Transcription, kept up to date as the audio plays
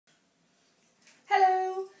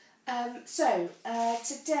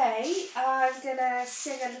Today I'm going to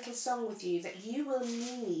sing a little song with you that you will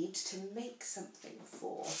need to make something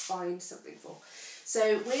for, find something for.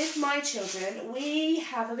 So with my children, we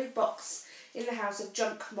have a big box in the house of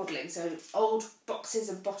junk modelling, so old boxes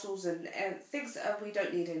and bottles and things that we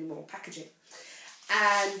don't need anymore, packaging.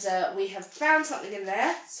 And we have found something in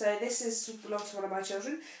there, so this belongs to one of my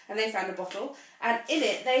children, and they found a bottle, and in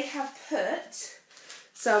it they have put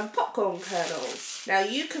some popcorn kernels. Now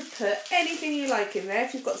you could put anything you like in there.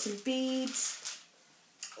 If you've got some beads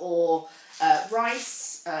or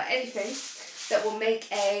rice, anything that will make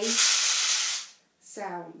a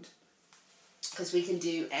sound, because we can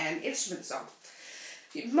do an instrument song.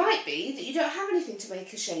 It might be that you don't have anything to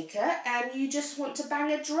make a shaker and you just want to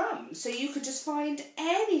bang a drum, so you could just find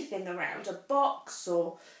anything around, a box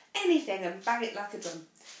or anything, and bang it like a drum.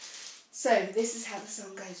 So this is how the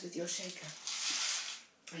song goes with your shaker.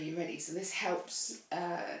 Are you ready? So this helps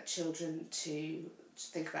children to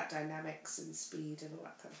think about dynamics and speed and all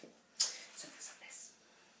that kind of thing. So it goes like this.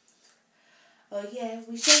 Oh yeah,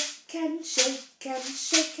 we shake and shake and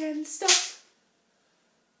shake and stop.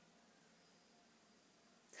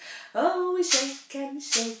 Oh, we shake and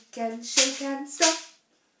shake and shake and stop.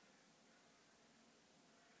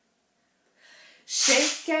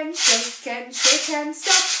 Shake and shake and shake and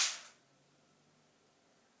stop.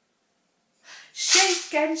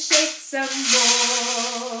 Shake and shake some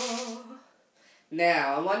more.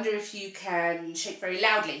 Now, I wonder if you can shake very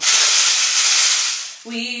loudly.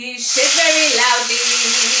 We shake very loudly.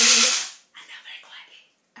 And now very quietly.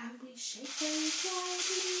 And we shake very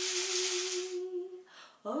quietly.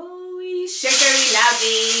 Oh, we shake very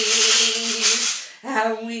loudly.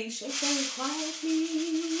 And we shake very quietly.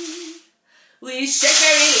 We shake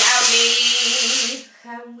very loudly.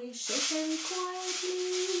 And we shake very quietly.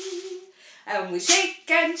 And we shake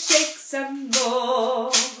and shake some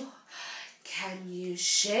more. Can you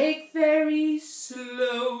shake very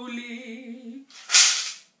slowly?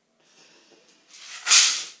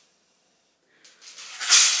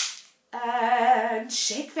 And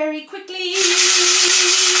shake very quickly.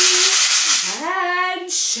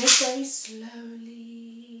 And shake very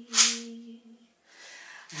slowly.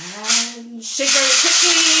 And shake very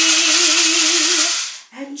quickly.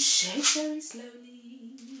 And shake very slowly.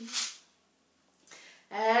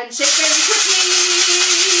 And shake very quickly.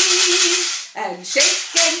 And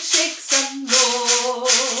shake some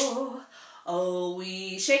more. Oh,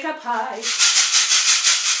 we shake up high.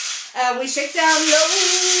 And we shake down low.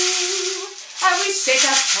 And we shake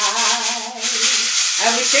up high.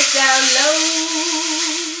 And we shake down low.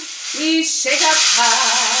 We shake up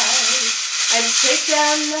high. And shake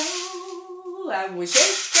down low. And we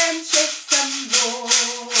shake and shake some more.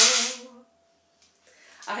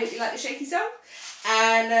 I hope you like the shaky song.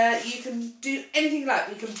 And you can do anything you like.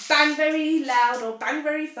 You can bang very loud or bang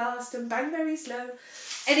very fast and bang very slow.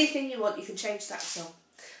 Anything you want, you can change that song.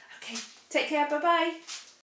 Okay, take care, bye-bye.